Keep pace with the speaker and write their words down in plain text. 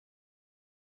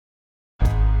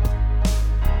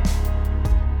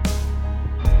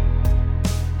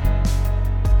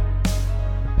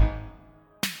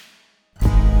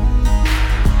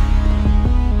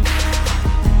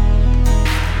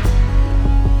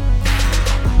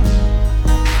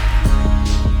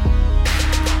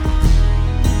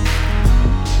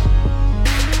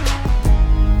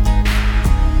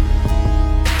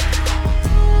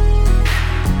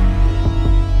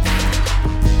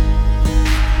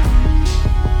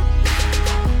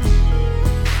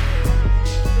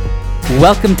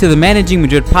Welcome to the Managing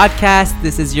Madrid podcast.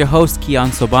 This is your host, Kiyan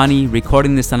Sobhani,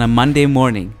 recording this on a Monday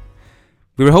morning.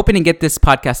 We were hoping to get this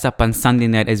podcast up on Sunday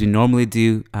night as we normally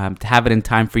do, to have it in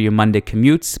time for your Monday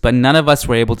commutes, but none of us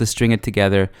were able to string it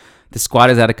together. The squad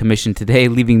is out of commission today,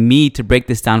 leaving me to break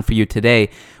this down for you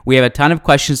today. We have a ton of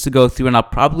questions to go through, and I'll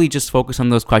probably just focus on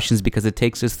those questions because it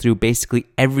takes us through basically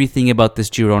everything about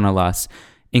this Girona loss,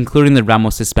 including the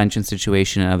Ramos suspension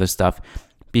situation and other stuff.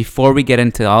 Before we get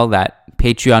into all that,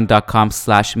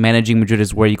 patreon.com/Managing Madrid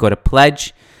is where you go to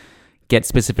pledge, get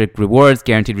specific rewards,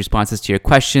 guaranteed responses to your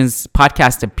questions,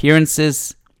 podcast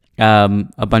appearances,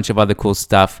 a bunch of other cool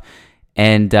stuff.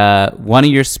 And one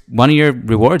of your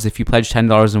rewards, if you pledge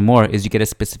 $10 or more, is you get a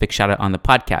specific shout out on the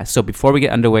podcast. So before we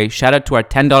get underway, shout out to our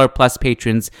 $10 plus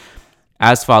patrons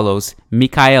as follows: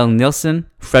 Mikael Nilsson,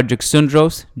 Frederick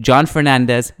Sundros, John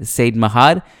Fernandez, Said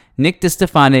Mahad, Nick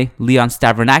DeStefane, Leon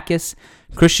Stavronakis,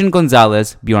 Christian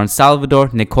Gonzalez, Bjorn Salvador,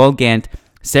 Nicole Gant,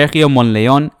 Sergio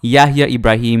Monleon, Yahya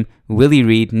Ibrahim, Willie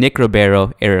Reed, Nick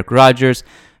Ribeiro, Eric Rogers,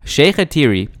 Sheikh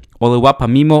Atiri,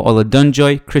 Oluwapamimo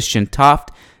Oladunjoy, Christian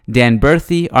Toft, Dan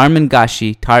Berthy, Armin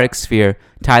Gashi, Tarek Sphere,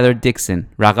 Tyler Dixon,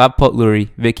 Ragab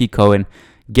Potluri, Vicky Cohen,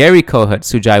 Gary Kohut,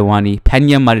 Sujaiwani,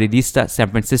 Pena Madridista, San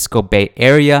Francisco Bay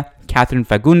Area, Catherine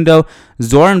Fagundo,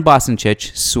 Zoran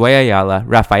Bosancic, Sway Ayala,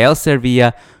 Rafael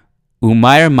Servilla,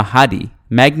 Umair Mahadi,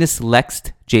 Magnus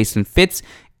Lext, Jason Fitz,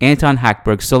 Anton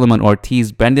Hackberg, Solomon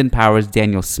Ortiz, Brendan Powers,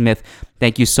 Daniel Smith.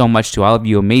 Thank you so much to all of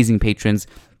you amazing patrons.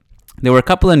 There were a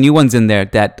couple of new ones in there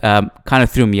that kind of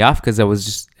threw me off because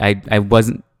I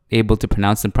wasn't able to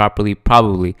pronounce them properly,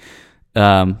 probably.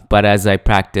 But as I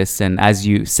practice and as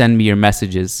you send me your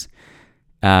messages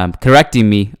correcting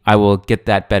me, I will get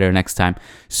that better next time.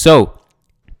 So,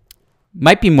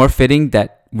 might be more fitting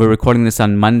that we're recording this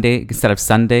on Monday instead of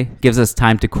Sunday. Gives us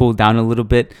time to cool down a little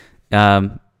bit.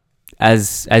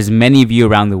 As many of you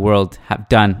around the world have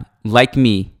done, like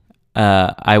me,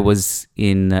 I was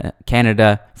in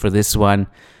Canada for this one.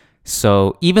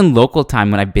 So even local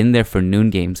time when I've been there for noon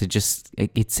games,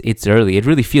 it's early. It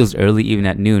really feels early even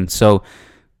at noon. So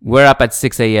we're up at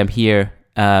 6 a.m. here.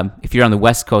 If you're on the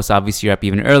West Coast, obviously you're up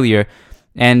even earlier.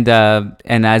 And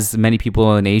as many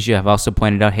people in Asia have also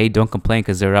pointed out, hey, don't complain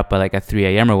because they're up at 3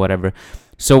 a.m. or whatever.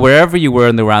 So wherever you were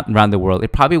around the world,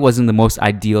 it probably wasn't the most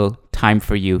ideal time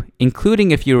for you,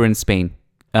 including if you were in Spain.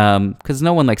 Because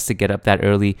no one likes to get up that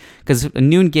early. Because a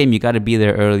noon game, you got to be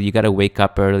there early. You got to wake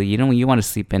up early. You want to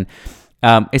sleep in.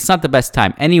 It's not the best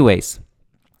time. Anyways,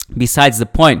 besides the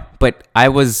point. But I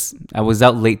was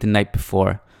out late the night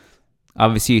before.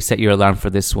 Obviously, you set your alarm for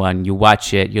this one. You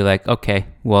watch it. You're like, okay,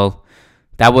 well,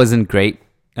 that wasn't great.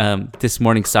 This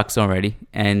morning sucks already.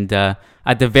 And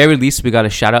at the very least, we got a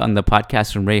shout out on the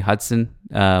podcast from Ray Hudson,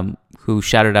 who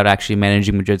shouted out actually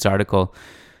Managing Madrid's article.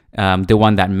 The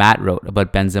one that Matt wrote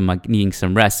about Benzema needing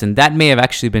some rest. And that may have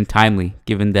actually been timely,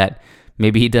 given that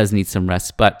maybe he does need some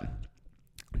rest. But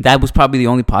that was probably the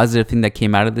only positive thing that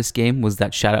came out of this game, was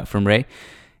that shout out from Ray.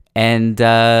 And,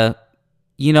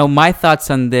 my thoughts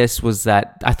on this was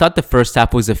that I thought the first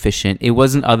half was efficient. It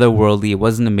wasn't otherworldly. It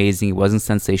wasn't amazing. It wasn't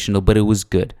sensational, but it was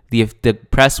good. The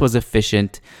press was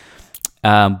efficient,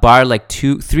 bar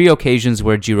 3 occasions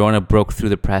where Girona broke through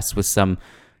the press with some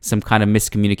kind of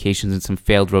miscommunications and some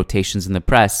failed rotations in the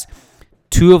press.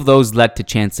 2 of those led to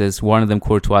chances. One of them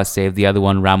Courtois saved. The other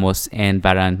one Ramos and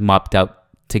Varane mopped out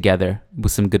together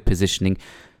with some good positioning.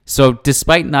 So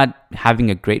despite not having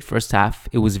a great first half,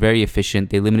 it was very efficient.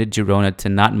 They limited Girona to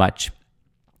not much.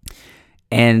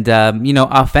 And,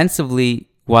 offensively,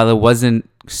 while it wasn't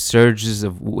surges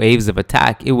of waves of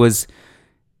attack, it was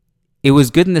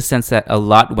good in the sense that a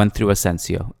lot went through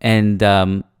Asensio. And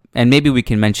maybe we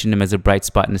can mention him as a bright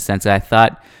spot in the sense that I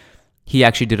thought he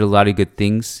actually did a lot of good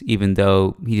things, even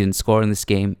though he didn't score in this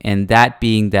game. And that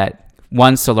being that,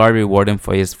 one, Solari rewarded him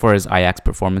for his Ajax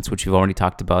performance, which we've already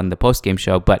talked about in the post-game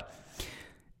show. But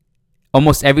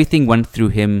almost everything went through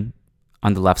him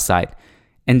on the left side.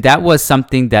 And that was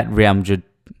something that Real Madrid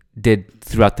did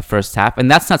throughout the first half.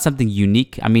 And that's not something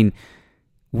unique. I mean,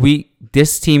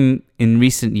 this team in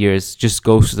recent years just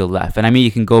goes to the left. And I mean,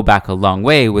 you can go back a long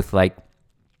way with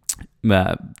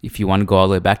if you want to go all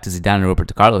the way back to Zidane and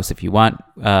Roberto Carlos, if you want,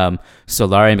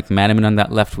 Solari, McManaman on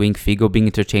that left wing, Figo being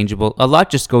interchangeable, a lot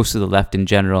just goes to the left in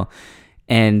general.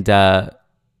 And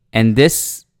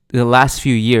this, the last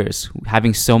few years,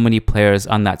 having so many players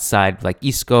on that side, like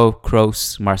Isco,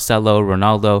 Kroos, Marcelo,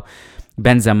 Ronaldo,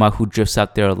 Benzema, who drifts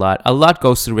out there a lot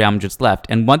goes to Real Madrid's left.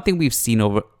 And one thing we've seen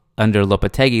under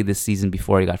Lopetegui this season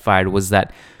before he got fired was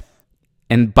that,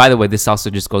 and by the way, this also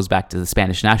just goes back to the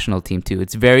Spanish national team too.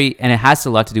 And it has a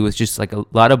lot to do with just a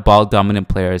lot of ball dominant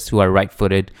players who are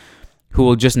right-footed, who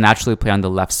will just naturally play on the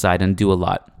left side and do a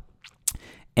lot.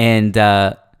 And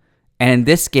in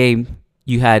this game,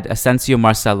 you had Asensio,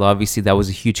 Marcelo. Obviously, that was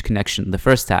a huge connection in the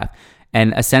first half.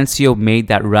 And Asensio made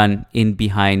that run in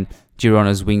behind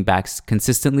Girona's wingbacks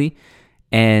consistently.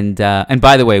 And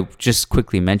by the way, just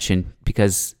quickly mention,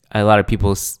 because a lot of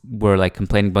people were like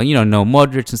complaining about, no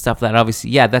Modric and stuff like that. Obviously,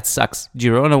 yeah, that sucks.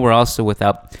 Girona were also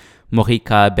without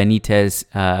Mojica, Benitez,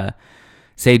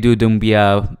 Seydou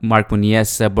Doumbia, Marc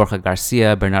Muniesa, Borja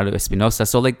Garcia, Bernardo Espinosa.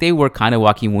 So like they were kind of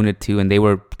walking wounded too, and they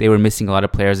were missing a lot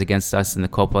of players against us in the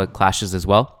Copa clashes as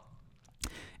well.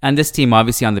 And this team,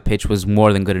 obviously on the pitch, was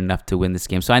more than good enough to win this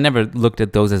game. So I never looked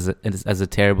at those as a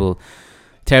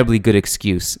terribly good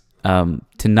excuse to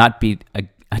not beat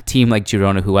a team like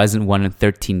Girona, who hasn't won in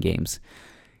 13 games.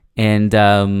 And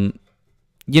a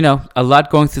lot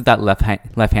going through that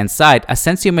left-hand side.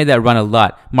 Asensio made that run a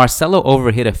lot. Marcelo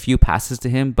overhit a few passes to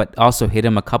him, but also hit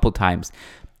him a couple times.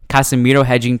 Casemiro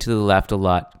hedging to the left a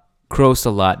lot. Kroos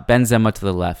a lot. Benzema to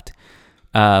the left.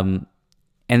 And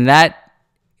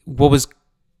what was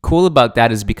cool about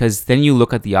that is because then you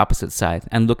look at the opposite side,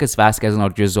 and Lucas Vazquez and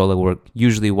Odriozola were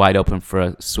usually wide open for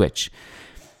a switch.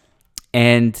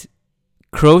 And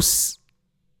Kroos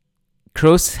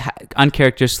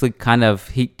uncharacteristically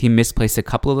he misplaced a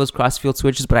couple of those crossfield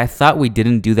switches, but I thought we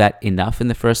didn't do that enough in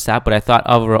the first half. But I thought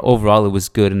overall it was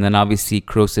good. And then obviously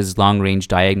Kroos's long-range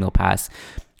diagonal pass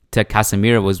to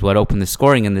Casemiro was what opened the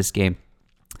scoring in this game.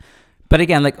 But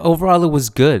again, like overall it was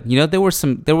good. There were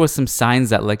some signs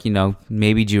that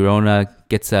maybe Girona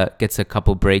gets a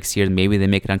couple breaks here. Maybe they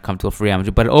make it uncomfortable for Real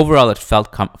Madrid. But overall it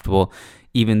felt comfortable,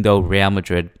 even though Real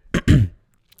Madrid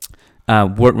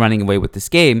weren't running away with this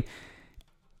game.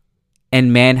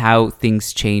 And man, how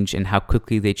things change and how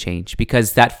quickly they change.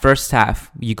 Because that first half,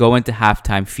 you go into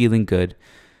halftime feeling good.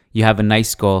 You have a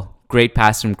nice goal. Great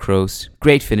pass from Kroos.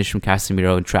 Great finish from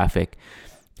Casemiro in traffic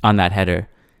on that header.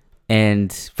 And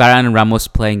Varane and Ramos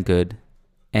playing good.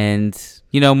 And,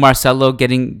 Marcelo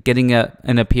getting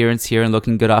an appearance here and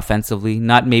looking good offensively.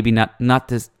 Not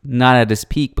at his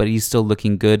peak, but he's still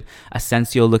looking good.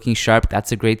 Asensio looking sharp.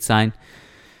 That's a great sign.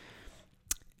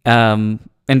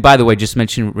 And by the way, just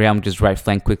mention Real Madrid's right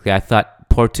flank quickly. I thought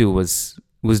Porto was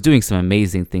doing some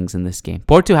amazing things in this game.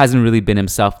 Porto hasn't really been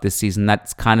himself this season.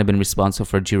 That's kind of been responsible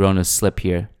for Girona's slip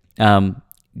here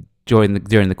during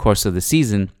the course of the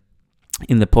season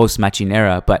in the post-matching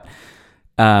era. But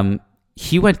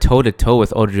he went toe-to-toe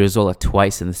with Odriozola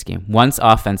twice in this game. Once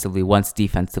offensively, once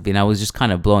defensively. And I was just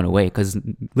kind of blown away because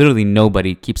literally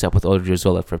nobody keeps up with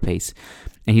Odriozola for pace.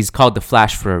 And he's called the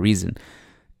Flash for a reason.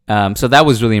 So that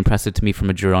was really impressive to me from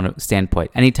a Girona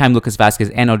standpoint. Anytime Lucas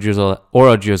Vazquez and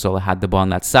Odriozola had the ball on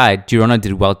that side, Girona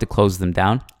did well to close them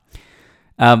down.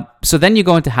 So then you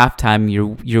go into halftime,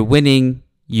 you're winning.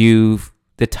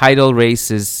 The title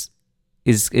race is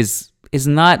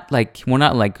not like we're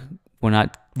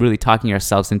not really talking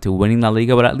ourselves into winning La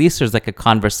Liga, but at least there's like a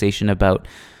conversation about,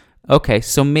 okay,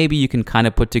 so maybe you can kind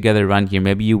of put together a run here.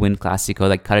 Maybe you win Clásico,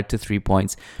 like cut it to 3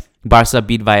 points. Barca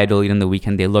beat Valladolid on the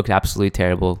weekend. They looked absolutely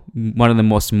terrible. One of the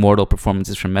most mortal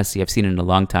performances from Messi I've seen in a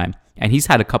long time. And he's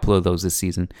had a couple of those this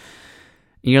season.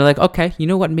 And you're like, okay, you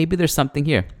know what? Maybe there's something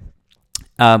here.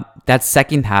 That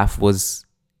second half was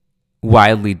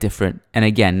wildly different. And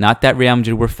again, not that Real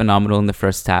Madrid were phenomenal in the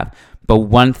first half, but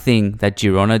one thing that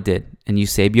Girona did, and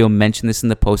Eusebio mentioned this in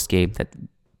the post-game, that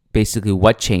basically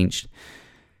what changed,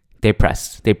 they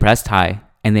pressed. They pressed high.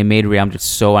 And they made Real Madrid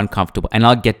so uncomfortable. And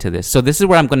I'll get to this. So this is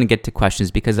where I'm going to get to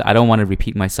questions because I don't want to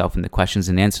repeat myself in the questions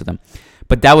and answer them.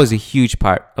 But that was a huge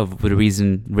part of the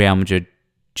reason Real Madrid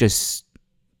just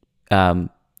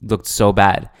looked so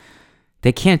bad.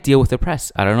 They can't deal with the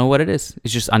press. I don't know what it is.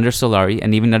 It's just under Solari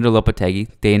and even under Lopetegui.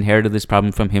 They inherited this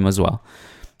problem from him as well.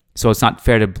 So it's not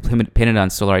fair to pin it on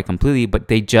Solari completely, but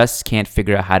they just can't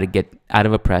figure out how to get out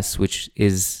of a press, which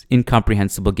is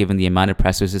incomprehensible given the amount of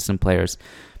press-resistant players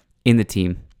in the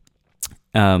team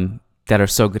that are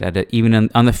so good at it,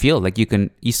 even on the field. Like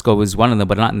Isco is one of them,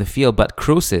 but not in the field. But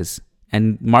Kroos is,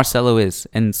 and Marcelo is,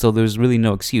 and so there's really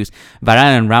no excuse.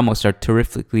 Varane and Ramos are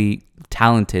terrifically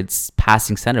talented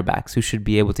passing center backs who should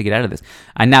be able to get out of this.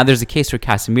 And now there's a case for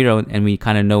Casemiro, and we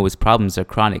kind of know his problems are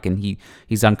chronic, and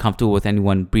he's uncomfortable with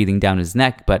anyone breathing down his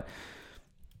neck. But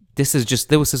this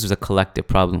was a collective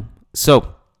problem.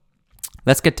 So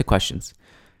let's get to questions.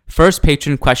 First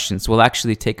patron questions will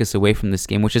actually take us away from this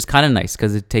game, which is kind of nice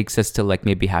because it takes us to like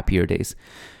maybe happier days.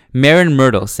 Marin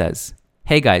Myrtle says,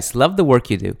 "Hey guys, love the work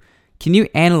you do. Can you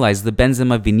analyze the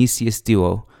Benzema-Vinicius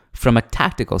duo from a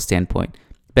tactical standpoint?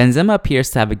 Benzema appears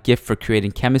to have a gift for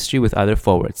creating chemistry with other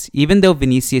forwards. Even though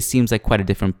Vinicius seems like quite a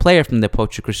different player from the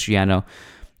Pocho Cristiano,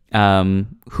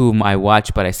 whom I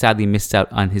watched, but I sadly missed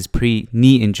out on his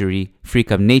pre-knee injury,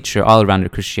 freak of nature, all-rounder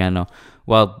Cristiano.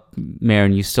 Well,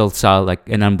 Marin, you still saw like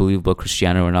an unbelievable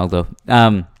Cristiano Ronaldo.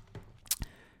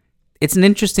 It's an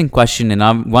interesting question,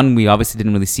 and one we obviously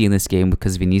didn't really see in this game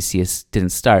because Vinicius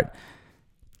didn't start.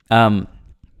 There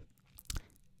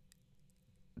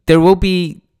will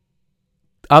be,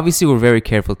 obviously we're very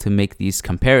careful to make these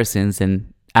comparisons,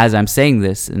 and as I'm saying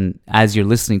this and as you're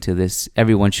listening to this,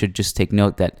 everyone should just take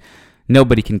note that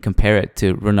nobody can compare it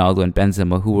to Ronaldo and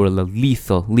Benzema, who were a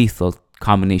lethal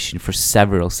combination for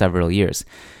several years.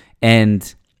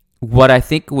 And what I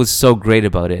think was so great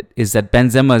about it is that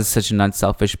Benzema is such an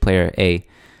unselfish player, A.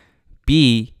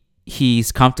 B,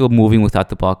 he's comfortable moving without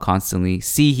the ball constantly.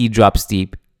 C, he drops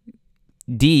deep.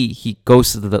 D, he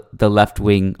goes to the left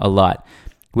wing a lot,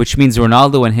 which means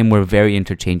Ronaldo and him were very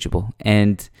interchangeable.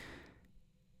 And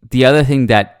the other thing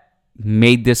that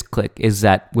made this click is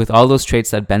that with all those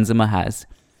traits that Benzema has,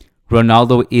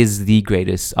 Ronaldo is the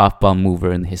greatest off-ball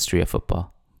mover in the history of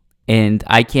football. And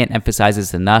I can't emphasize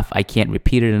this enough. I can't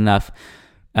repeat it enough.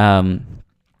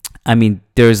 I mean,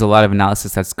 there's a lot of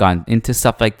analysis that's gone into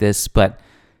stuff like this, but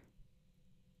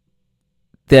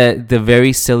the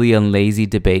very silly and lazy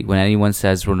debate when anyone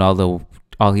says Ronaldo,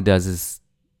 all he does is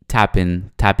tap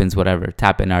in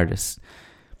artists.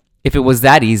 If it was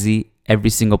that easy, every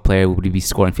single player would be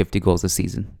scoring 50 goals a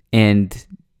season. And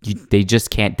they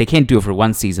can't do it for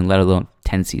one season, let alone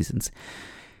 10 seasons.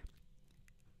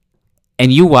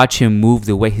 And you watch him move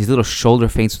the way, his little shoulder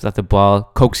feints without the ball,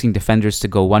 coaxing defenders to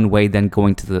go one way, then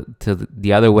going to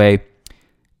the other way.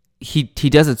 He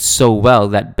does it so well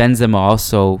that Benzema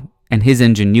also, and his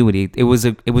ingenuity, it was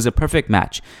a perfect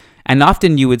match. And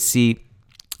often you would see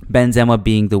Benzema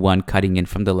being the one cutting in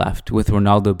from the left, with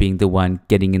Ronaldo being the one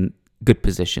getting in good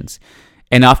positions.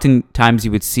 And oftentimes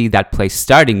you would see that play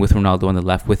starting with Ronaldo on the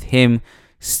left, with him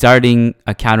starting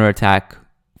a counterattack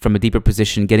from a deeper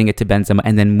position, getting it to Benzema,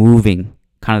 and then moving,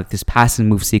 kind of like this pass and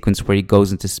move sequence where he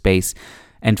goes into space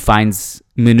and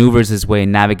maneuvers his way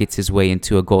and navigates his way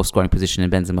into a goal-scoring position,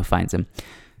 and Benzema finds him.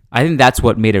 I think that's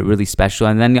what made it really special.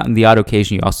 And then on the odd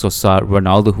occasion, you also saw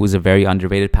Ronaldo, who is a very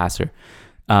underrated passer,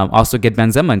 also get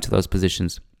Benzema into those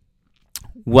positions.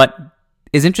 What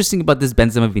is interesting about this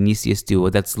Benzema-Vinicius duo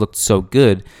that's looked so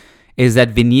good is that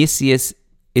Vinicius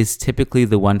is typically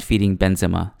the one feeding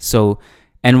Benzema. So,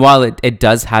 and while it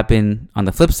does happen on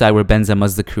the flip side where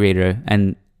Benzema's the creator,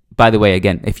 and by the way,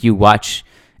 again, if you watch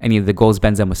any of the goals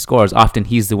Benzema scores, often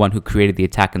he's the one who created the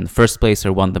attack in the first place,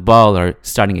 or won the ball, or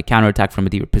starting a counterattack from a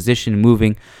deeper position,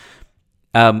 moving.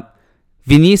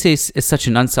 Vinicius is such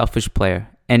an unselfish player.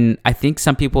 And I think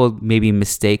some people maybe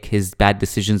mistake his bad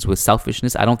decisions with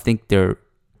selfishness. I don't think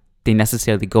they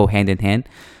necessarily go hand in hand.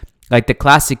 Like the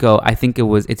Clásico, I think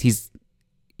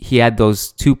he had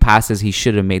those two passes he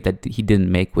should have made that he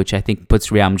didn't make, which I think puts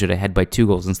Real Madrid ahead by 2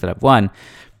 goals instead of 1.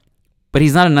 But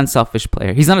he's not an unselfish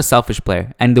player. He's not a selfish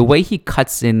player. And the way he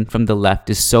cuts in from the left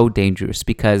is so dangerous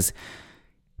because,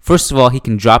 first of all, he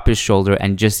can drop his shoulder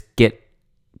and just get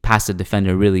past the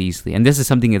defender really easily. And this is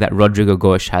something that Rodrigo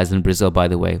Goes has in Brazil, by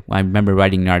the way. I remember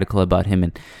writing an article about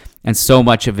him, and so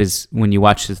much of his, when you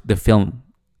watch the film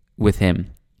with him,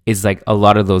 is like a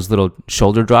lot of those little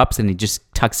shoulder drops, and he just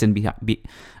tucks in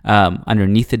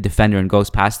underneath the defender and goes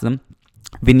past them.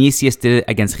 Vinicius did it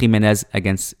against Jimenez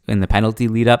in the penalty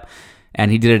lead up,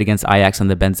 and he did it against Ajax on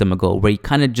the Benzema goal, where he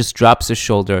kind of just drops his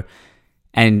shoulder,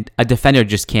 and a defender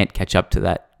just can't catch up to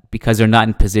that because they're not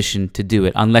in position to do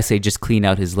it unless they just clean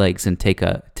out his legs and take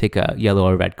a yellow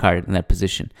or red card in that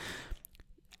position.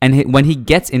 And when he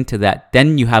gets into that,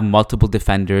 then you have multiple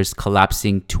defenders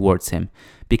collapsing towards him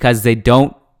because they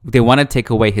want to take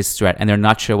away his threat, and they're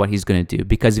not sure what he's going to do,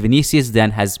 because Vinicius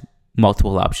then has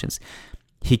multiple options.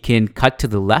 He can cut to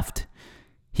the left,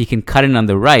 he can cut in on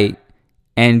the right,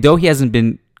 and though he hasn't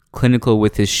been clinical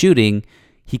with his shooting,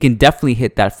 he can definitely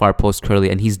hit that far post curly,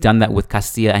 and he's done that with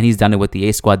Castilla, and he's done it with the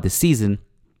A squad this season.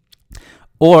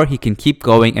 Or he can keep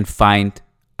going and find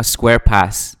a square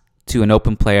pass to an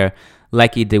open player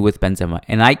like he did with Benzema.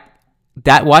 And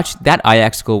that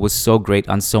Ajax goal was so great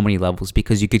on so many levels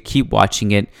because you could keep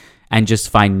watching it and just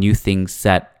find new things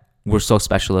that were so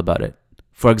special about it.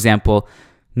 For example,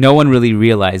 no one really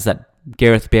realized that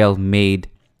Gareth Bale made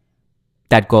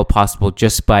that goal possible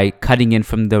just by cutting in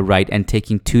from the right and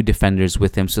taking 2 defenders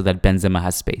with him so that Benzema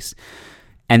has space.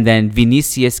 And then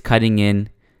Vinicius cutting in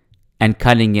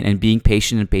and being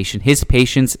patient. His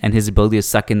patience and his ability to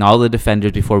suck in all the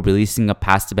defenders before releasing a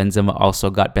pass to Benzema also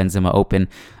got Benzema open.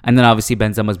 And then obviously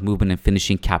Benzema's movement and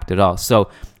finishing capped it all. So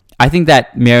I think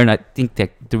that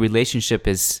the relationship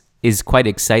is quite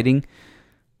exciting.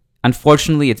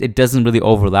 Unfortunately, it doesn't really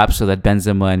overlap so that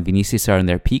Benzema and Vinicius are in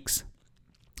their peaks,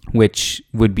 which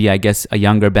would be, I guess, a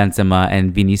younger Benzema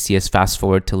and Vinicius fast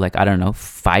forward to like, I don't know,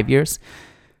 5 years.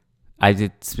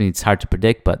 It's hard to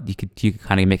predict, but you could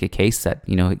kind of make a case that,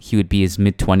 you know, he would be his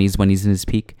mid-20s when he's in his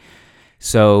peak.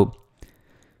 So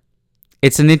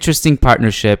it's an interesting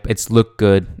partnership. It's looked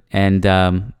good, and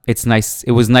it's nice.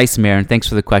 It was nice, Marin. Thanks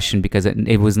for the question, because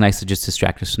it was nice to just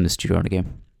distract us from the Girona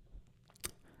game.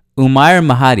 Umair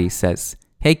Mahadi says,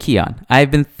 "Hey Kiyan, I've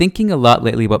been thinking a lot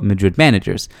lately about Madrid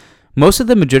managers. Most of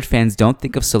the Madrid fans don't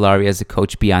think of Solari as a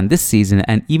coach beyond this season,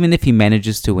 and even if he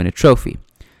manages to win a trophy.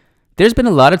 There's been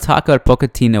a lot of talk about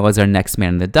Pochettino as our next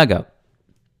man in the dugout.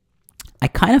 I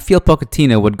kind of feel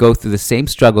Pochettino would go through the same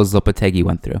struggles Lopetegui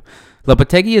went through.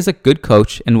 Lopetegui is a good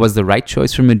coach and was the right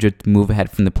choice for Madrid to move ahead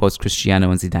from the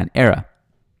post-Cristiano and Zidane era.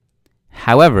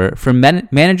 However, for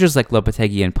managers like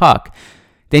Lopetegui and Poch,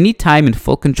 they need time and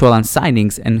full control on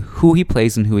signings and who he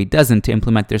plays and who he doesn't to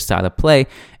implement their style of play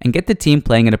and get the team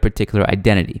playing in a particular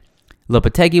identity.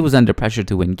 Lopetegui was under pressure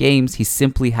to win games. He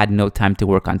simply had no time to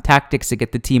work on tactics to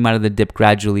get the team out of the dip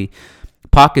gradually.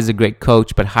 Poch is a great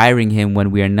coach, but hiring him when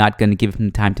we are not going to give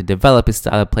him time to develop his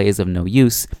style of play is of no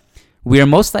use. We are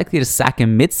most likely to sack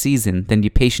him mid-season than be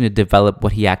patient to develop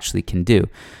what he actually can do.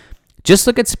 Just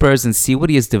look at Spurs and see what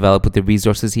he has developed with the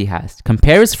resources he has.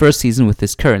 Compare his first season with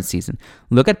his current season.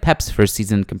 Look at Pep's first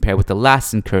season and compare with the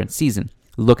last and current season.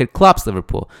 Look at Klopp's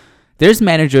Liverpool. These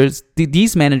managers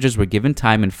were given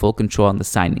time and full control on the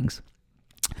signings.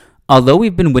 Although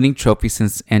we've been winning trophies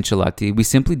since Ancelotti, we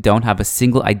simply don't have a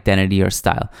single identity or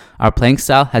style. Our playing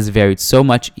style has varied so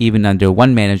much even under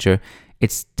one manager.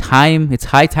 It's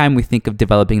high time we think of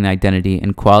developing an identity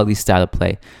and quality style of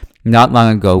play. Not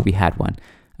long ago, we had one,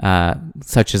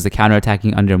 such as the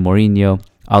counterattacking under Mourinho.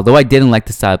 Although I didn't like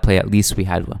the style of play, at least we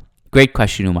had one. Great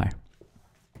question, Umar.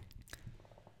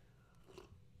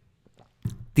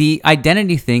 The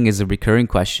identity thing is a recurring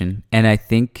question, and I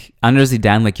think under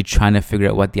Zidane, like, you're trying to figure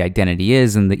out what the identity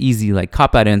is, and the easy, like,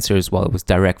 cop-out answer is, well, it was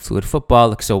direct, fluid football.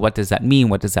 Like, so what does that mean?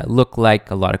 What does that look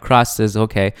like? A lot of crosses,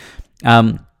 okay.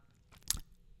 To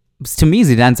me,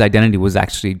 Zidane's identity was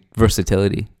actually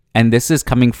versatility, and this is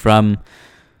coming from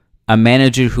a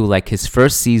manager who, like, his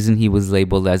first season, he was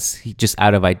labeled as just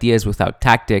out of ideas, without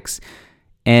tactics.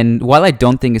 And while I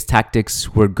don't think his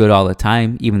tactics were good all the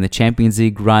time, even the Champions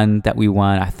League run that we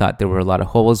won, I thought there were a lot of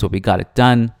holes, but we got it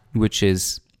done, which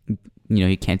is,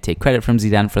 you can't take credit from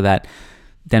Zidane for that.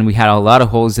 Then we had a lot of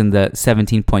holes in the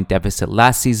 17-point deficit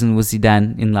last season with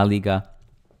Zidane in La Liga.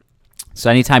 So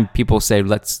anytime people say,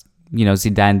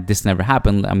 Zidane, this never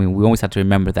happened, I mean, we always have to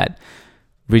remember that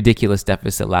ridiculous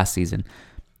deficit last season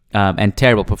and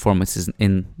terrible performances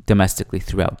in domestically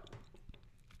throughout.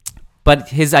 But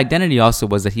his identity also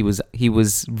was that he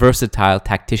was versatile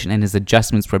tactician, and his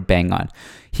adjustments were bang on.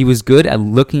 He was good at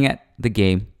looking at the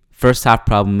game, first half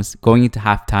problems, going into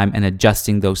halftime and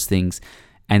adjusting those things,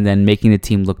 and then making the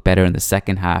team look better in the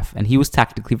second half. And he was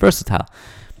tactically versatile.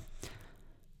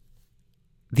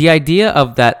 The idea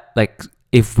of that, like,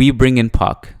 if we bring in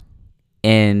Poch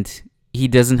and he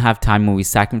doesn't have time when we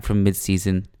sack him from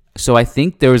mid-season, so I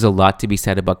think there is a lot to be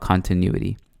said about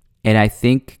continuity. And I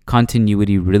think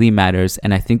continuity really matters.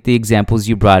 And I think the examples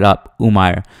you brought up,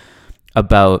 Umair,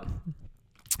 about,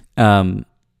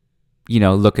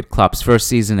 look at Klopp's first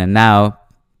season and now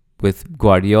with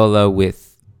Guardiola,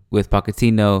 with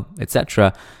Pochettino,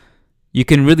 etc., you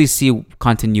can really see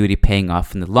continuity paying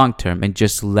off in the long term, and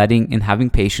just having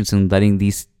patience and letting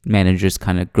these managers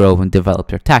kind of grow and develop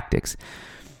their tactics.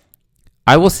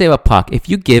 I will say about Poch, if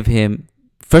you give him,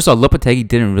 first of all, Lopetegui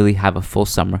didn't really have a full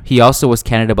summer. He also was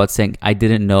candid about saying, I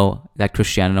didn't know that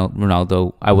Cristiano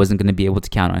Ronaldo, I wasn't going to be able to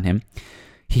count on him.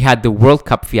 He had the World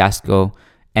Cup fiasco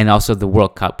and also the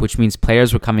World Cup, which means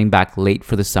players were coming back late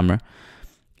for the summer.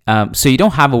 So you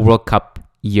don't have a World Cup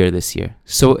year this year.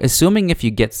 So assuming if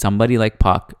you get somebody like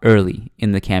Poch early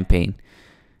in the campaign,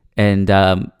 and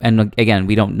again,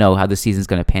 we don't know how the season's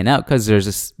going to pan out, because there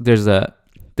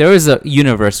is a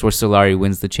universe where Solari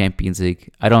wins the Champions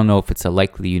League. I don't know if it's a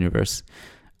likely universe.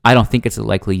 I don't think it's a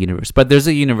likely universe, but there's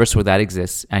a universe where that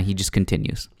exists, and he just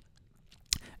continues.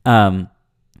 There's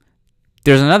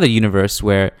another universe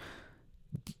where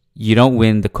you don't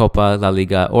win the Copa, La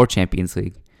Liga, or Champions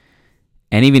League.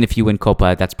 And even if you win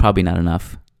Copa, that's probably not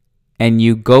enough. And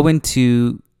you go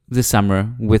into the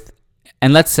summer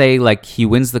and let's say, like, he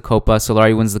wins the Copa,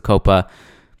 Solari wins the Copa.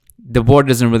 The board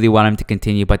doesn't really want him to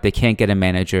continue, but they can't get a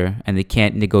manager, and they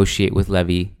can't negotiate with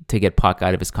Levy to get Poch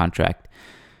out of his contract.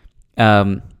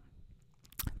 There's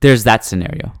that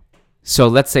scenario. So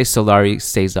let's say Solari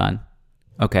stays on.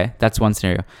 Okay, that's one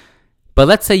scenario. But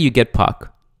let's say you get Poch,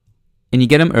 and you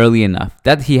get him early enough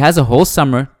that he has a whole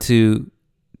summer to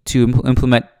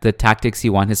implement the tactics he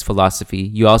wants, his philosophy.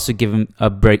 You also give him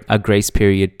a grace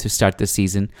period to start the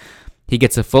season. He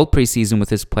gets a full preseason with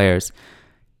his players.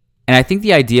 And I think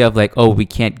the idea of like, oh,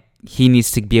 he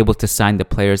needs to be able to sign the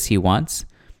players he wants.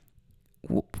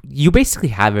 You basically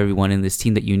have everyone in this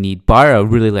team that you need, bar a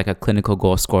really like a clinical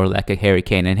goal scorer like a Harry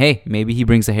Kane. And hey, maybe he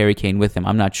brings a Harry Kane with him.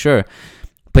 I'm not sure.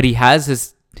 But he has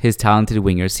his talented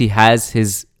wingers. He has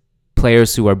his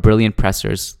players who are brilliant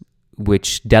pressers,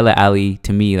 which Dele Alli,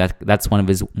 to me, that's one of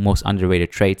his most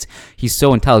underrated traits. He's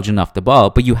so intelligent off the ball,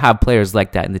 but you have players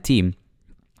like that in the team.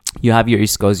 You have your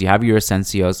Iscos, you have your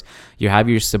Asensios, you have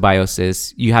your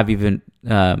Ceballoses, you have even,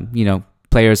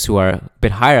 players who are a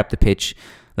bit higher up the pitch,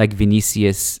 like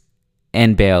Vinicius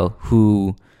and Bale,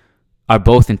 who are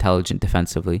both intelligent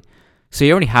defensively. So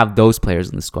you already have those players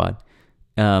in the squad.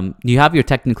 You have your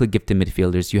technically gifted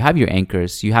midfielders, you have your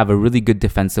anchors, you have a really good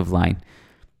defensive line.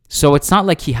 So it's not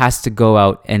like he has to go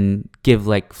out and give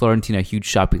like Florentino a huge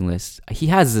shopping list. He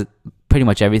has pretty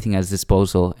much everything at his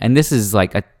disposal. And this is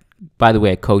like, by the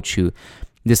way, a coach who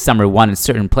this summer wanted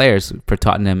certain players for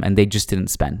Tottenham and they just didn't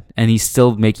spend. And he's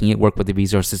still making it work with the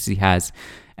resources he has.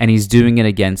 And he's doing it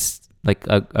against like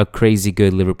a crazy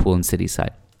good Liverpool and City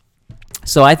side.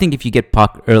 So I think if you get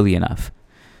Puck early enough,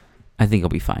 I think he'll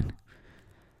be fine.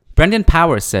 Brendan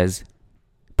Power says,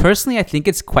 personally, I think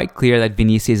it's quite clear that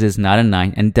Vinicius is not a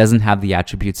 9 and doesn't have the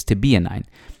attributes to be a 9.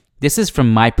 This is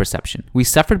from my perception. We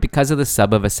suffered because of the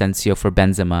sub of Asensio for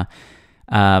Benzema.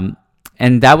 And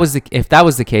if that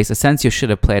was the case, Asensio should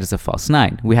have played as a false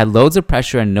 9. We had loads of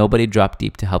pressure and nobody dropped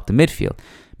deep to help the midfield.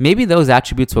 Maybe those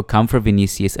attributes will come for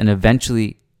Vinicius and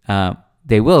eventually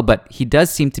they will, but he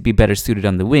does seem to be better suited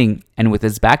on the wing and with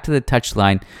his back to the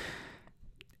touchline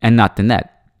and not the net.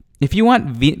 If you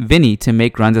want Vinny to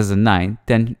make runs as a 9,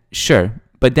 then sure.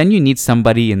 But then you need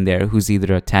somebody in there who's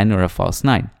either a 10 or a false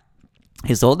 9.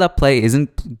 His hold-up play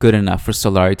isn't good enough for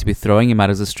Solari to be throwing him out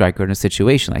as a striker in a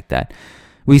situation like that.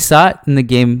 We saw it in the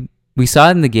game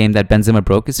that Benzema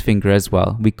broke his finger as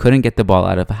well. We couldn't get the ball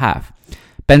out of a half.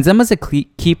 Benzema's a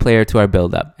key player to our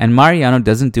build-up, and Mariano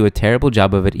doesn't do a terrible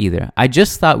job of it either. I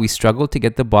just thought we struggled to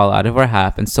get the ball out of our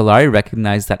half, and Solari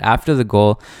recognized that after the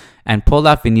goal and pulled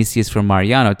off Vinicius for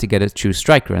Mariano to get a true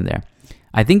striker in there.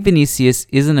 I think Vinicius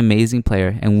is an amazing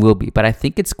player and will be, but I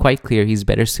think it's quite clear he's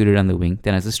better suited on the wing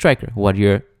than as a striker. What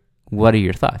are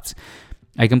your thoughts?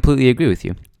 I completely agree with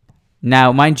you.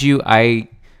 Now, mind you, I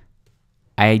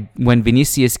when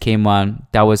Vinicius came on,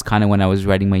 that was kind of when I was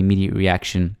writing my immediate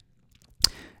reaction.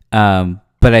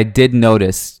 But I did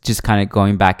notice, just kind of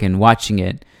going back and watching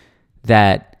it,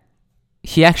 that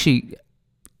he actually,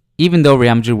 even though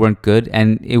Real Madrid weren't good,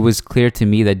 and it was clear to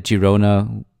me that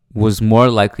Girona was more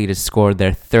likely to score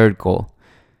their third goal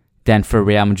than for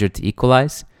Real Madrid to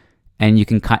equalize. And you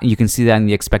can see that in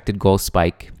the expected goal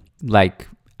spike. Like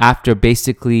after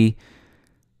basically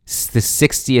the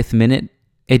 60th minute,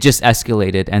 it just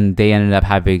escalated and they ended up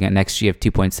having an XG of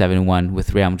 2.71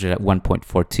 with Real Madrid at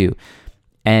 1.42.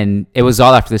 And it was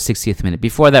all after the 60th minute.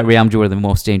 Before that, Real Madrid were the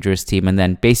most dangerous team. And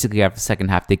then basically after the second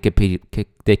half, they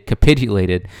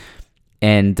capitulated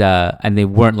and they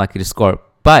weren't likely to score.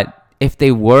 But if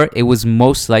they were, it was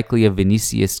most likely a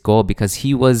Vinicius goal because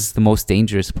he was the most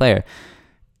dangerous player.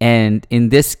 And in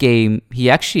this game, he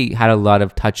actually had a lot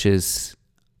of touches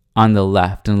on the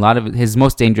left. And a lot of his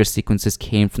most dangerous sequences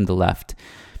came from the left.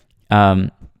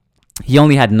 He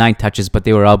only had 9 touches, but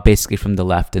they were all basically from the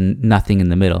left and nothing in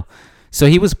the middle. So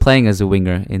he was playing as a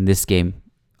winger in this game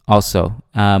also.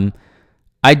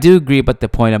 I do agree about the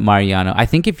point of Mariano. I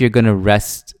think if you're going to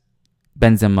rest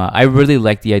Benzema, I really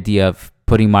like the idea of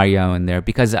putting Mariano in there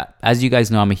because, as you guys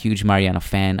know, I'm a huge Mariano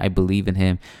fan. I believe in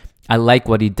him. I like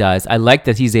what he does. I like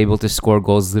that he's able to score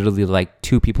goals literally like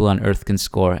 2 people on earth can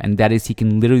score, and that is he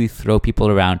can literally throw people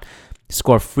around,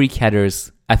 score freak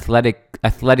headers,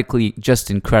 athletically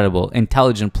just incredible,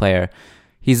 intelligent player.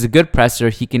 He's a good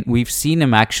presser. We've seen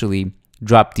him actually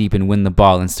drop deep and win the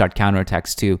ball and start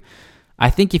counterattacks too. I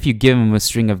think if you give him a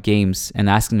string of games and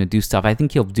ask him to do stuff, I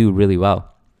think he'll do really well.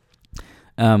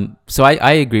 So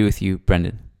I agree with you,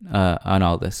 Brendan, on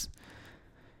all this.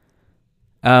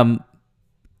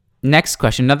 Next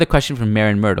question, another question from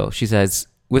Marin Myrtle. She says,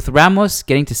 with Ramos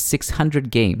getting to 600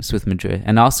 games with Madrid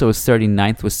and also his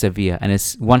 39th with Sevilla and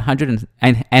his 100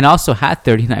 and also had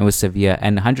 39 with Sevilla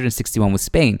and 161 with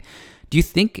Spain, do you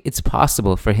think it's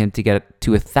possible for him to get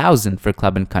to 1,000 for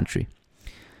club and country?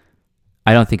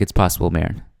 I don't think it's possible,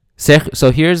 Marin.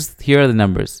 So here are the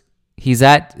numbers. He's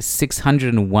at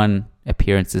 601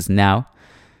 appearances now.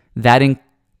 That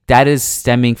is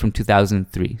stemming from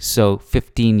 2003, so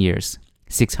 15 years,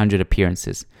 600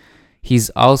 appearances. He's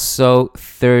also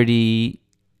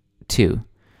 32.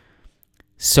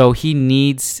 So he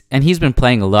needs, and he's been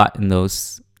playing a lot in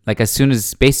those, like as soon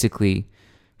as basically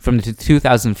from the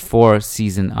 2004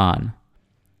 season on,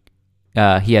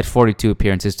 he had 42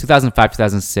 appearances. 2005,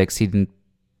 2006, he didn't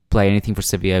play anything for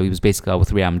Sevilla. He was basically out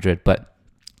with Real Madrid. But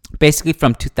basically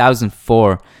from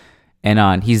 2004 and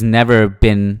on, he's never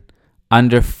been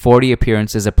under 40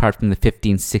 appearances apart from the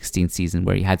 15-16 season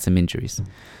where he had some injuries.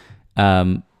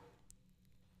 But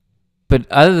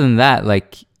other than that,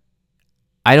 like,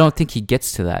 I don't think he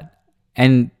gets to that.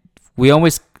 And a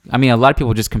lot of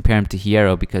people just compare him to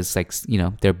Hierro because, like, you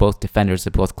know, they're both defenders,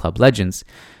 they're both club legends.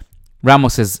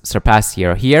 Ramos has surpassed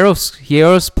Hierro.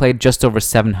 Hierro's played just over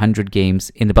 700 games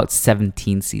in about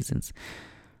 17 seasons.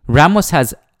 Ramos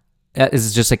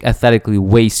is just like athletically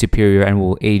way superior and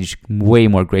will age way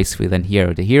more gracefully than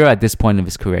Hierro. Hierro at this point of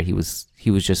his career, he was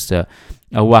just a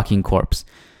walking corpse.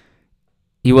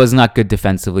 He was not good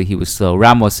defensively. He was slow.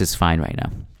 Ramos is fine right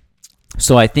now.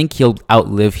 So I think he'll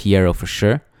outlive Hierro for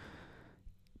sure.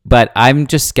 But I'm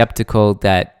just skeptical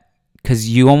that, because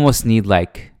you almost need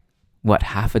like,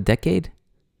 half a decade?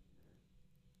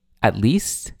 At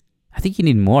least? I think you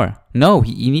need more. No,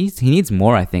 he needs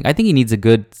more, I think. I think he needs a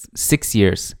good 6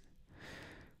 years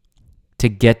to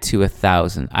get to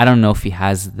 1,000. I don't know if he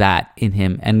has that in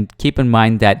him. And keep in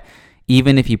mind that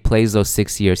even if he plays those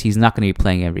 6 years, he's not going to be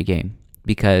playing every game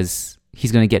because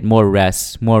he's going to get more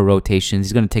rests, more rotations.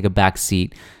 He's going to take a back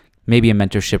seat, maybe a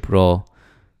mentorship role.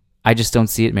 I just don't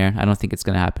see it, man. I don't think it's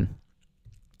going to happen.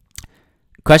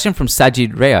 Question from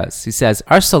Sajid Reyes. He says,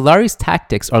 are Solari's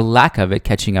tactics or lack of it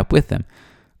catching up with him?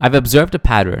 I've observed a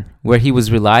pattern where he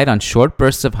was relied on short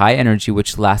bursts of high energy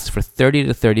which last for 30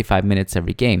 to 35 minutes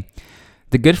every game.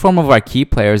 The good form of our key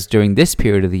players during this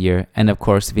period of the year, and of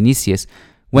course Vinicius,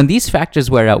 when these factors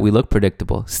wear out, we look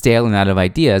predictable, stale and out of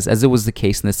ideas, as it was the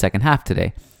case in the second half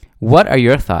today. What are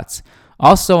your thoughts?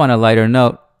 Also, on a lighter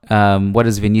note, what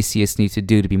does Vinicius need to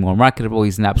do to be more marketable?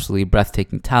 He's an absolutely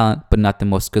breathtaking talent, but not the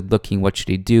most good-looking. What should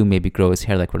he do? Maybe grow his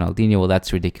hair like Ronaldinho? Well,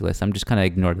 that's ridiculous. I'm just kind of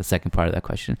ignoring the second part of that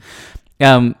question.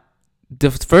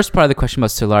 The first part of the question about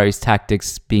Solari's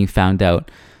tactics being found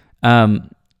out.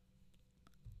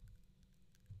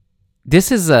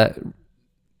 This is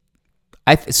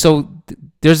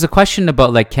there's a question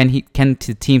about like can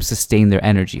the team sustain their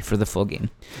energy for the full game?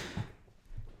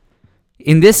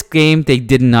 In this game, they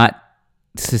did not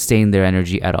sustain their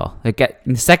energy at all. Like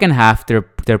in the second half,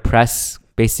 their press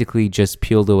basically just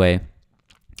peeled away.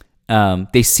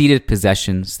 They ceded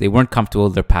possessions. They weren't comfortable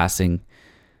with their passing.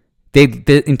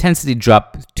 The intensity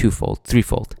dropped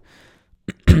threefold.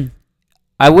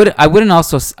 I would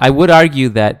argue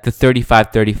that the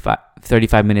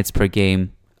 35 minutes per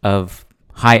game of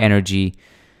high energy,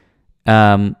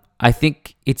 I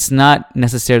think it's not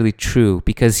necessarily true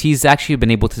because he's actually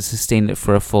been able to sustain it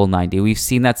for a full 90. We've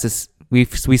seen that we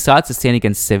saw it sustain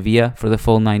against Sevilla for the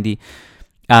full 90.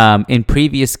 In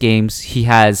previous games, he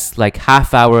has like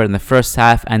half hour in the first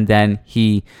half and then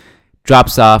he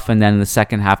drops off, and then in the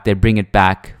second half they bring it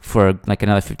back for like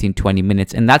another 15-20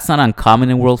 minutes, and that's not uncommon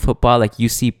in world football. Like you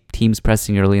see teams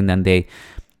pressing early and then they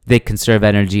conserve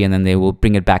energy and then they will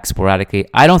bring it back sporadically.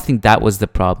 I don't think that was the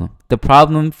problem. The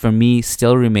problem for me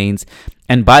still remains,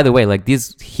 and by the way, like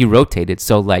he rotated,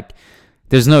 so like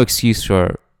there's no excuse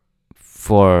for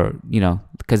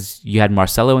because you had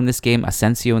Marcelo in this game,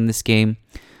 Asensio in this game,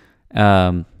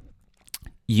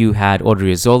 you had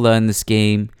Odriozola in this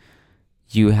game,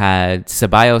 you had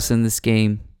Ceballos in this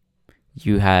game,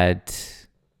 you had,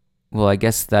 well, I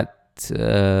guess that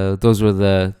those were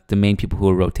the main people who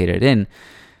were rotated in.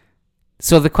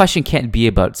 So the question can't be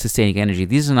about sustaining energy.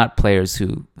 These are not players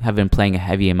who have been playing a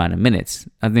heavy amount of minutes.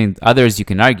 I mean, others you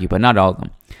can argue, but not all of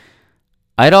them.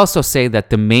 I'd also say that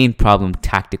the main problem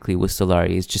tactically with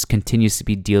Solari is just continues to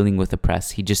be dealing with the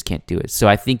press. He just can't do it. So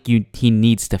I think he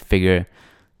needs to figure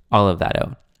all of that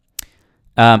out.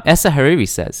 Essa Hariri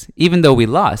says, even though we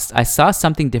lost, I saw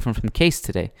something different from Case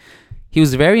today. He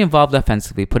was very involved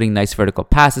offensively, putting nice vertical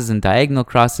passes and diagonal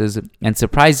crosses, and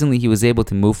surprisingly, he was able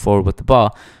to move forward with the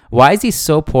ball. Why is he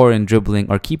so poor in dribbling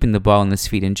or keeping the ball on his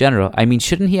feet in general? I mean,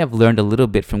 shouldn't he have learned a little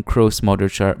bit from Kroos,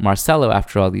 Modric, or Marcelo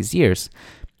after all these years?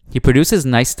 He produces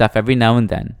nice stuff every now and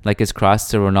then, like his cross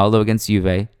to Ronaldo against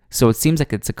Juve, so it seems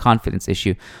like it's a confidence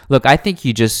issue. Look, I think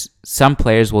some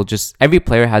players will every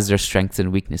player has their strengths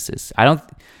and weaknesses. I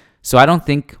don't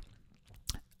think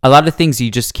a lot of things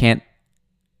you just can't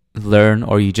learn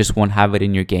or you just won't have it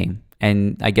in your game.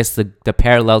 And I guess the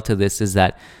parallel to this is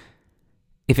that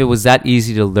if it was that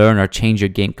easy to learn or change your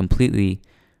game completely,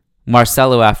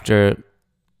 Marcelo, after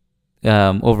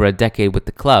over a decade with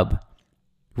the club,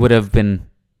 would have been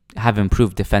have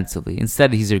improved defensively.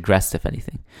 Instead, he's regressed, if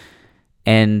anything.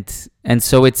 And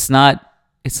so it's not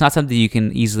something you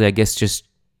can easily, I guess, just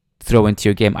throw into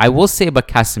your game. I will say about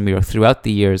Casemiro, throughout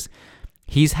the years,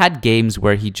 he's had games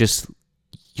where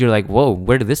you're like, whoa,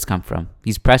 where did this come from?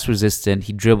 He's press resistant.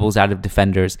 He dribbles out of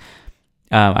defenders.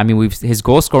 His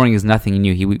goal scoring is nothing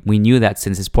new. We knew that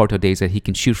since his Porto days, that he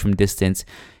can shoot from distance.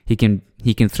 He can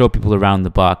throw people around the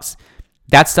box.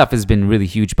 That stuff has been really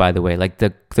huge, by the way. Like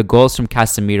the goals from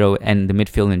Casemiro and the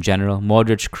midfield in general,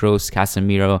 Modric, Kroos,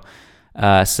 Casemiro,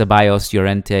 Ceballos,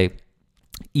 Llorente,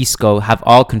 Isco have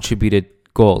all contributed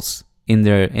goals in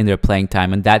their playing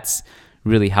time, and that's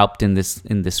really helped in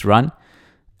this run.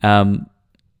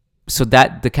 So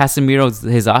that the Casemiro,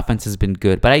 his offense has been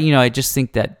good, but I just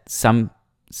think that some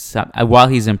while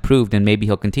he's improved, and maybe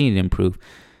he'll continue to improve,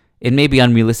 it may be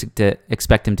unrealistic to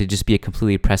expect him to just be a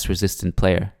completely press resistant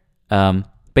player.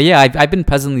 But yeah, I've been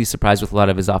pleasantly surprised with a lot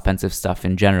of his offensive stuff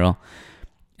in general.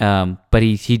 But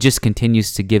he just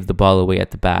continues to give the ball away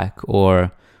at the back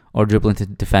or dribble into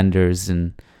defenders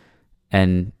and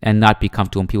not be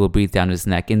comfortable when people breathe down his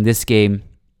neck. In this game,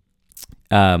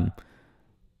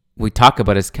 we talk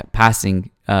about his passing,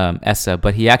 Essa,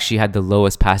 but he actually had the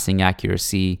lowest passing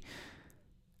accuracy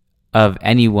of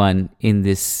anyone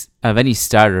of any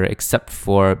starter except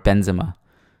for Benzema,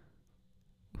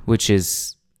 which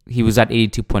is, he was at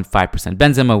 82.5%.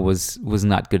 Benzema was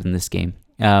not good in this game.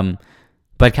 But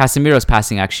Casemiro's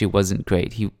passing actually wasn't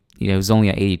great. He was only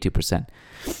at 82%.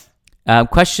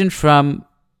 Question from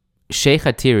Sheikh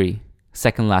Atiri,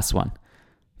 second last one.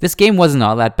 This game wasn't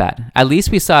all that bad. At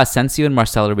least we saw Asensio and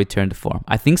Marcelo return to form.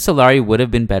 I think Solari would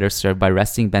have been better served by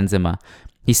resting Benzema.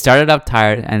 He started out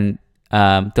tired, and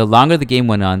the longer the game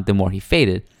went on, the more he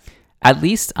faded. At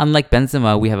least, unlike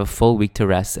Benzema, we have a full week to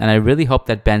rest, and I really hope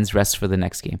that Benz rests for the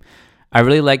next game. I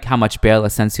really like how much Bale,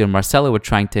 Asensio, and Marcelo were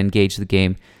trying to engage the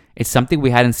game. It's something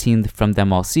we hadn't seen from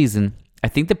them all season. I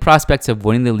think the prospects of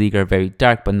winning the league are very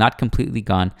dark, but not completely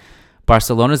gone.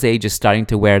 Barcelona's age is starting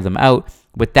to wear them out.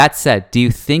 With that said, do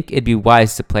you think it'd be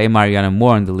wise to play Mariano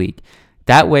more in the league?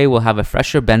 That way, we'll have a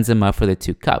fresher Benzema for the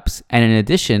 2 cups. And in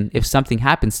addition, if something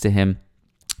happens to him,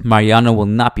 Mariano will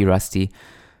not be rusty.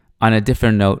 On a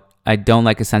different note, I don't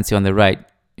like Asensio on the right.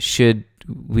 Should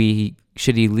we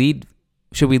lead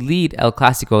El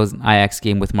Clasico's Ajax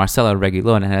game with Marcelo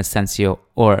Reguilon and Asensio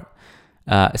or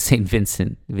St.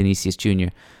 Vincent, Vinicius Jr.?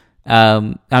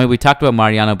 We talked about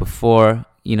Mariano before.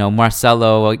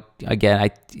 Marcelo, again,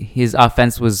 his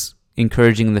offense was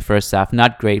encouraging in the first half.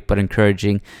 Not great, but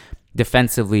encouraging.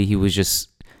 Defensively, he was just...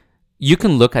 You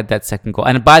can look at that second goal.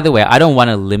 And by the way, I don't want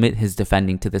to limit his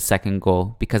defending to the second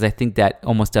goal because I think that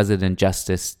almost does it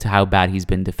injustice to how bad he's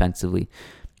been defensively.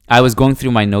 I was going through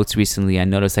my notes recently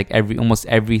and noticed like every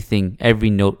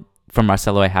note from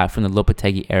Marcelo I have from the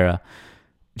Lopetegui era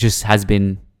just has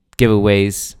been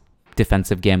giveaways,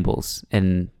 defensive gambles,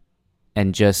 and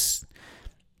just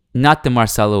not the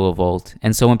Marcelo of old.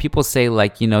 And so when people say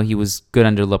like, he was good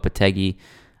under Lopetegui,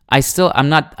 I'm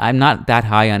not that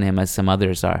high on him as some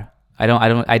others are.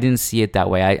 I didn't see it that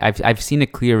way. I've seen a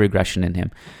clear regression in him.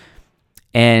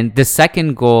 And the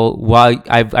second goal, while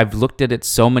I've looked at it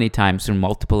so many times from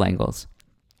multiple angles,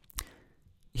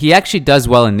 he actually does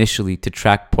well initially to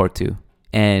track Porto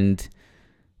and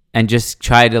just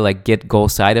try to like get goal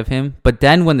side of him. But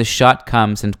then when the shot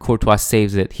comes and Courtois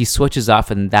saves it, he switches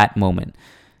off in that moment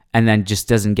and then just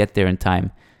doesn't get there in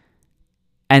time.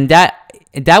 And that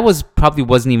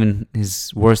wasn't even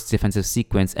his worst defensive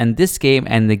sequence. And this game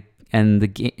and the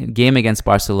game against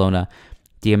Barcelona,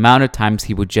 the amount of times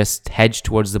he would just hedge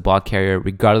towards the ball carrier,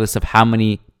 regardless of how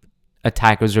many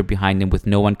attackers are behind him with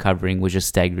no one covering, was just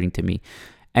staggering to me.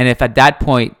 And if at that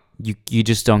point you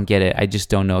just don't get it, I just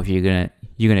don't know if you're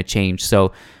gonna change.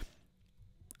 So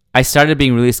I started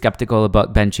being really skeptical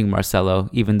about benching Marcelo,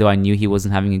 even though I knew he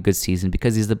wasn't having a good season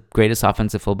because he's the greatest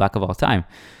offensive fullback of all time.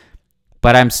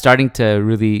 But I'm starting to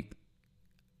really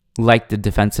like the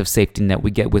defensive safety net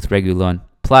we get with Reguilon.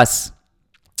 Plus,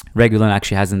 Reguilon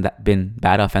actually hasn't been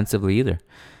bad offensively either.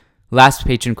 Last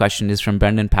patron question is from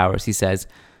Brendan Powers. He says,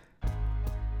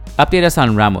 update us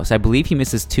on Ramos. I believe he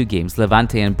misses 2 games,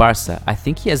 Levante and Barca. I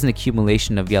think he has an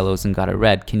accumulation of yellows and got a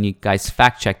red. Can you guys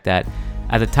fact check that?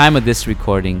 At the time of this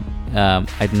recording, and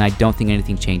I don't think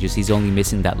anything changes, he's only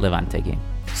missing that Levante game.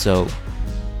 So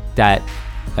that's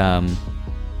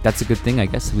a good thing, I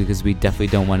guess, because we definitely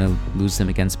don't want to lose him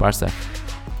against Barca.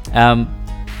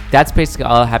 That's basically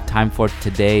all I have time for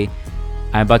today.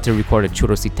 I'm about to record a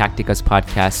Churros y Tácticas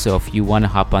podcast, so if you want to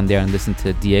hop on there and listen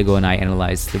to Diego and I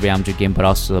analyze the Real Madrid game, but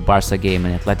also the Barca game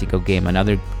and Atletico game and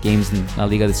other games in La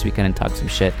Liga this weekend and talk some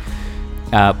shit,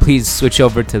 please switch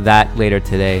over to that later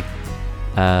today.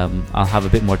 I'll have a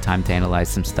bit more time to analyze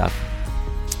some stuff.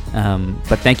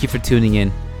 But thank you for tuning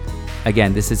in.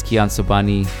 Again, this is Kiyan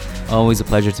Sobhani. Always a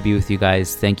pleasure to be with you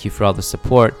guys. Thank you for all the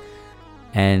support.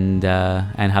 And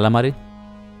halamari.